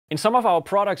In some of our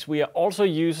products, we are also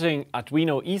using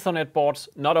Arduino Ethernet boards,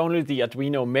 not only the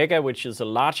Arduino Mega, which is a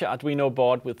larger Arduino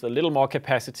board with a little more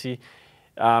capacity.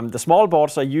 The small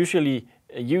boards are usually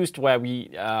used where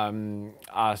we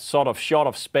are sort of short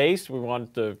of space. We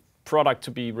want the product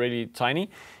to be really tiny.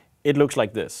 It looks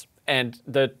like this. And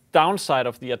the downside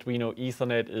of the Arduino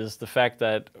Ethernet is the fact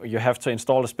that you have to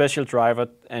install a special driver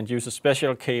and use a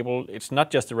special cable. It's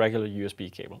not just a regular USB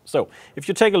cable. So if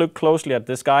you take a look closely at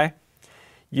this guy,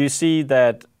 you see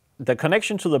that the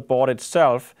connection to the board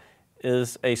itself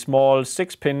is a small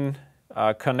 6-pin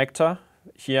connector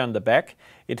here on the back.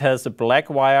 It has a black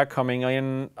wire coming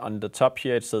in on the top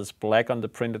here. It says black on the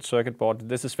printed circuit board.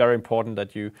 This is very important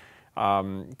that you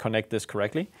connect this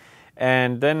correctly.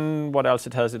 And then what else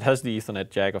it has? It has the Ethernet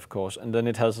jack, of course, and then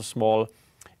it has a small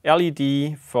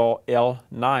LED for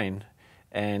L9,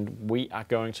 and we are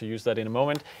going to use that in a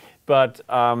moment. But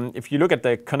if you look at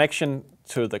the connection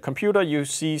to the computer, you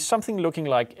see something looking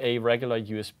like a regular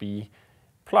USB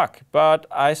plug, but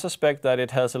I suspect that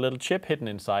it has a little chip hidden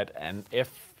inside, an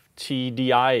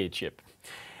FTDI chip.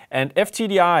 And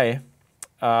FTDI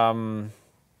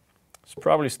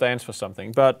probably stands for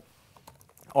something, but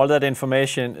all that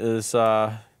information is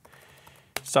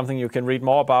something you can read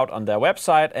more about on their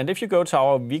website. And if you go to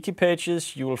our wiki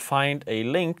pages, you will find a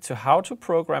link to how to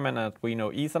program an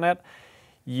Arduino Ethernet.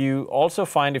 You also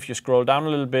find, if you scroll down a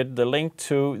little bit, the link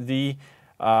to the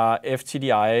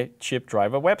FTDI chip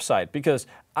driver website. Because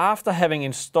after having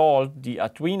installed the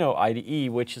Arduino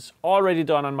IDE, which is already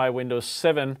done on my Windows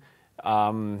 7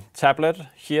 tablet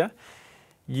here,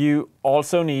 you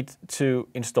also need to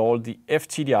install the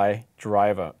FTDI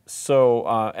driver. So,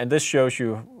 and this shows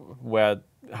you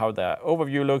how their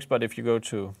overview looks, but if you go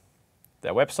to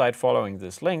their website following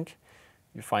this link,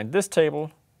 you find this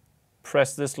table,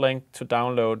 press this link to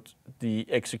download the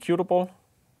executable.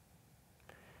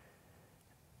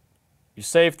 You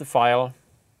save the file,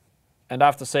 and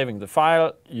after saving the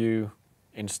file, you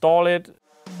install it.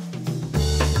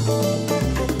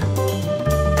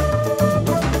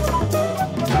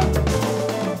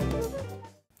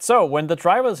 So when the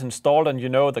driver is installed and you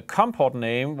know the COM port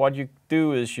name, what you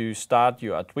do is you start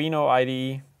your Arduino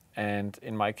IDE, and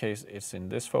in my case it's in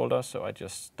this folder, so I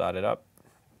just start it up.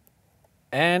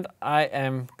 And I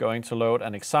am going to load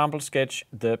an example sketch,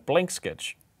 the blink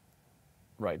sketch,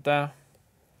 right there.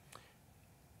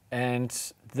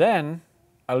 And then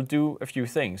I'll do a few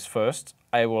things. First,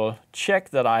 I will check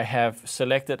that I have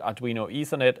selected Arduino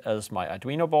Ethernet as my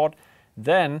Arduino board.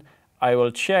 Then I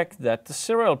will check that the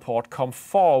serial port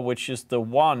COM4, which is the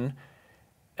one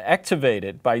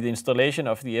activated by the installation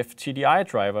of the FTDI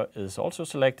driver, is also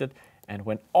selected. And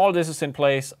when all this is in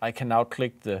place, I can now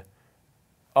click the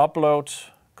upload,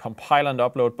 compile and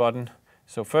upload button.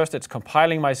 So first it's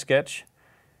compiling my sketch,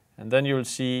 and then you'll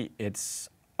see it's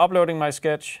uploading my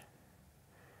sketch,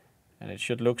 and it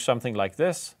should look something like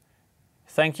this.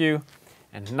 Thank you.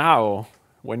 And now,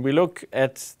 when we look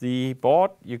at the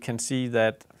board, you can see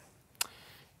that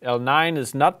L9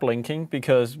 is not blinking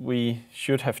because we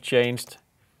should have changed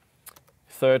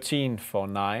 13 for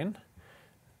 9.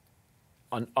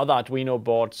 On other Arduino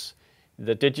boards,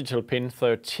 the digital pin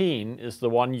 13 is the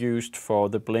one used for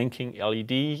the blinking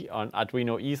LED. On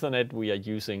Arduino Ethernet, we are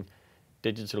using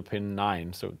digital pin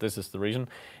 9, so this is the reason.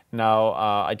 Now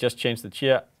I just changed it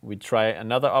here. We try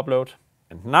another upload,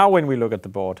 and now when we look at the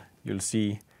board, you'll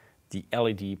see the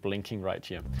LED blinking right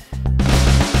here.